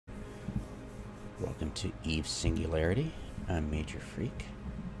Welcome to Eve's Singularity. I'm Major Freak.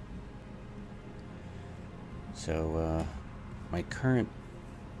 So, my current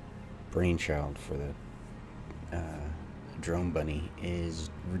brainchild for the drone bunny is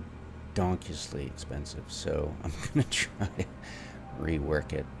redonkulously expensive, so I'm gonna try to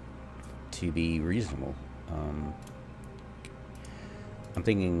rework it to be reasonable. I'm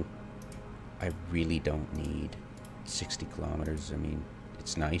thinking I really don't need 60 kilometers. I mean,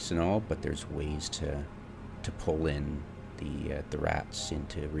 it's nice and all, but there's ways to pull in the rats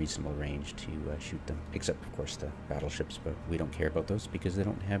into reasonable range to shoot them. Except, of course, the battleships, but we don't care about those because they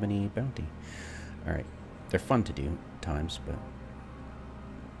don't have any bounty. All right, they're fun to do at times, but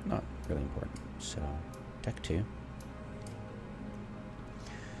not really important. So, Tech 2.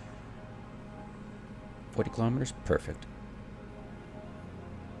 40 kilometers, perfect.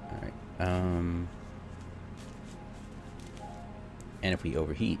 All right. And if we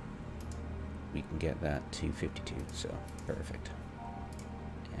overheat, we can get that to 52, so perfect.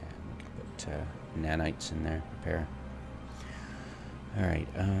 And we can put nanites in there, repair. Alright,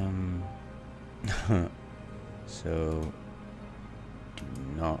 so, do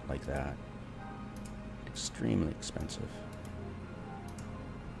not like that. Extremely expensive.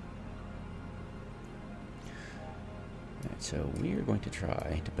 Alright, so we are going to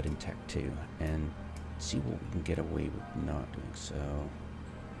try to put in Tech 2 and see what we can get away with not doing. So,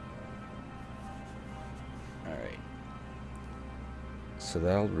 alright. So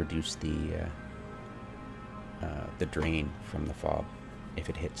that'll reduce the drain from the fob if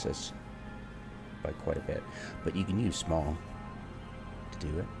it hits us by quite a bit. But you can use small to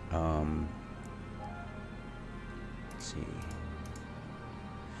do it. Let's see.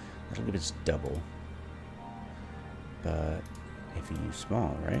 That'll give us double. But if you use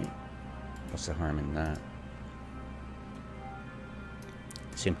small, right? What's the harm in that?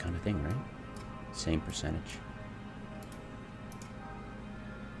 Same kind of thing, right? Same percentage.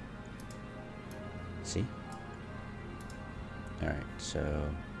 See? Alright, so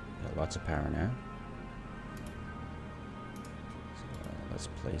got lots of power now. So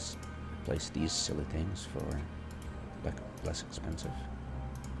let's place these silly things for less expensive.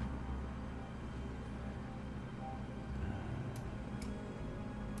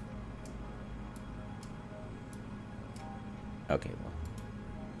 Okay, well,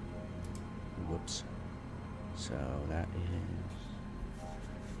 whoops. So that is...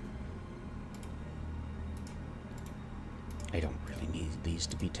 I don't really need these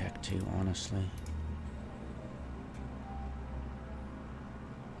to be Tech 2, honestly.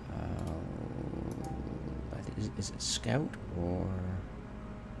 Is it Scout or...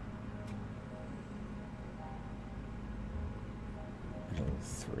 Level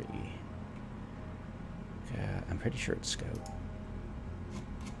 3? Yeah, I'm pretty sure it's Scout.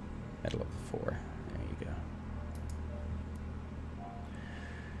 At level 4. There you go.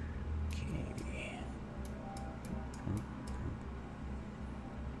 Okay.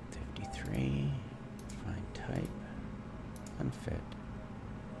 53. Find type. Unfit.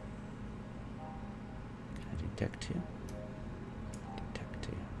 Can I do Tech 2? Tech 2.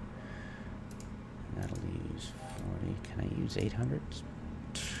 And that'll use 40. Can I use 800s?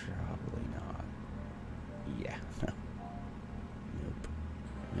 Probably not. Yeah, no. Nope.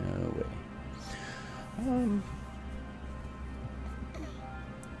 No way.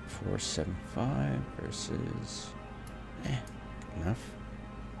 475 versus... good enough.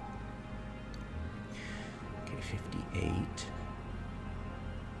 Okay, 58.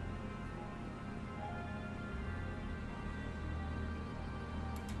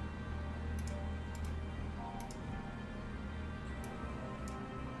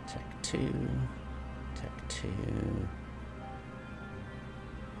 Tech 2. Tech 2.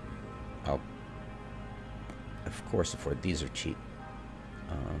 I'll, of course, afford these are cheap.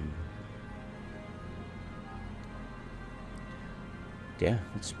 Yeah,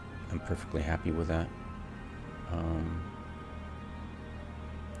 I'm perfectly happy with that.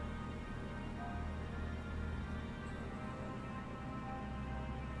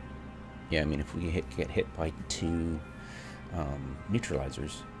 Yeah, I mean, if we get hit by 2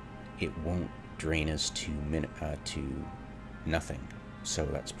 neutralizers, it won't drain us to nothing. So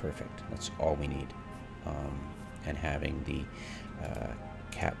that's perfect. That's all we need. And having the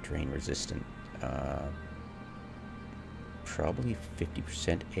cap drain resistant, probably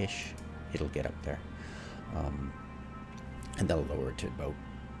 50%-ish, it'll get up there. And that'll lower it to about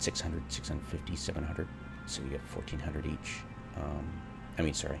 600, 650, 700. So you get 1,400 each. I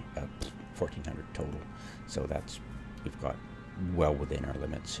mean, sorry, 1,400 total. So we've got well within our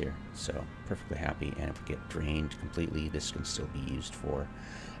limits here. So perfectly happy. And if we get drained completely, this can still be used for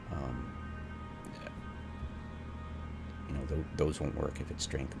you know, those won't work if it's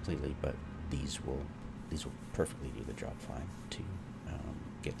drained completely, but these will perfectly do the job fine to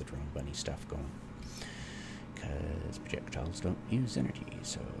get the drone bunny stuff going. Because projectiles don't use energy,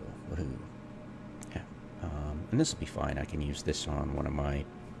 so woohoo. Yeah, and this will be fine. I can use this on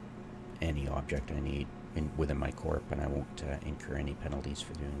any object I need within my corp, and I won't incur any penalties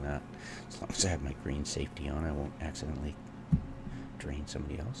for doing that. As long as I have my green safety on, I won't accidentally drain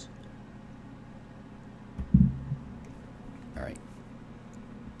somebody else. Alright.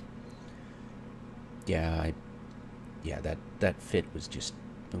 Yeah, that fit was just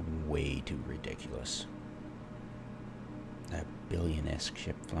way too ridiculous. That billion-esque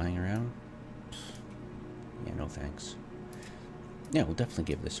ship flying around? Yeah, no thanks. Yeah, we'll definitely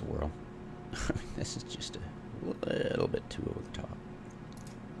give this a whirl. This is just a little bit too over the top.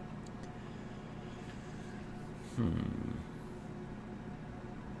 And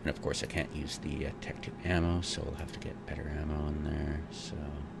of course I can't use the Tech 2 ammo, so we'll have to get better ammo in there. So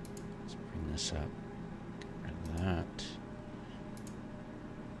let's bring this up. Get rid of that.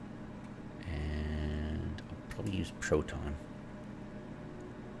 And I'll probably use Proton.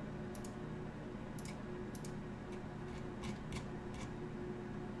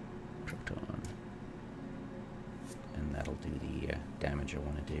 And that'll do the damage I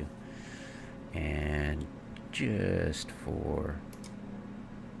want to do. And just for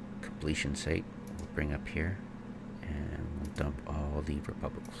completion's sake, we'll bring up here and we'll dump all the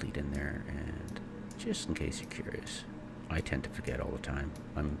Republic fleet in there. And just in case you're curious, I tend to forget all the time.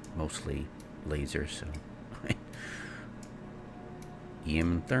 I'm mostly laser, so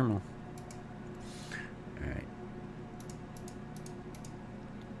EM thermal. Alright.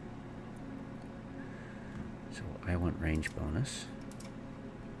 So I want range bonus.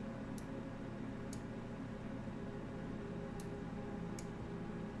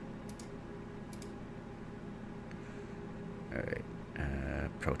 Alright,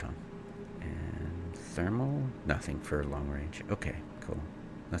 Proton. And thermal, nothing for long range. Okay, cool.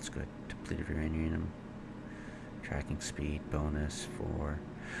 That's good. Depleted uranium. Tracking speed bonus for...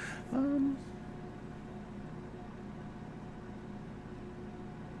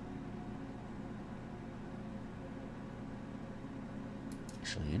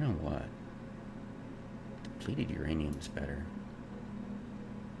 Actually, you know what? Depleted uranium is better.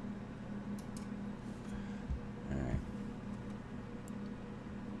 Alright.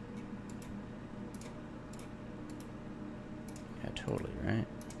 Yeah, totally, right?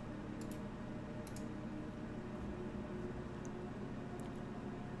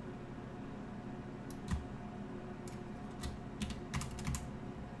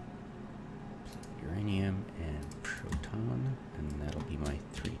 Uranium and proton, and that'll be my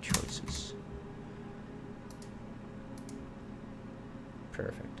 3 choices.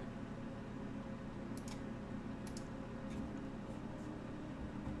 Perfect.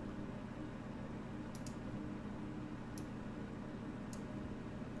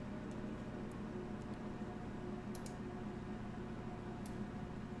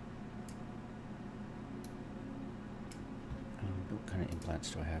 What kind of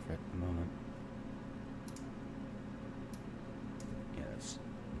implants do I have at the moment? Yeah, that's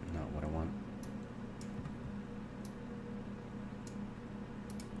not what I want.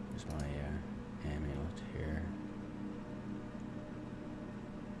 There's my amulet here.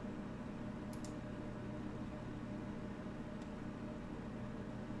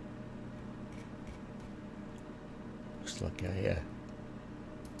 Looks like I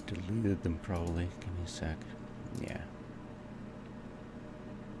deleted them probably. Give me a sec. Yeah.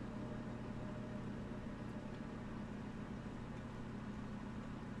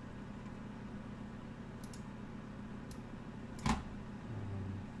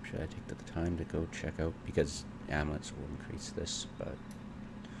 Should I take the time to go check out? Because amulets will increase this, but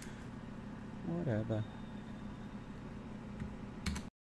whatever.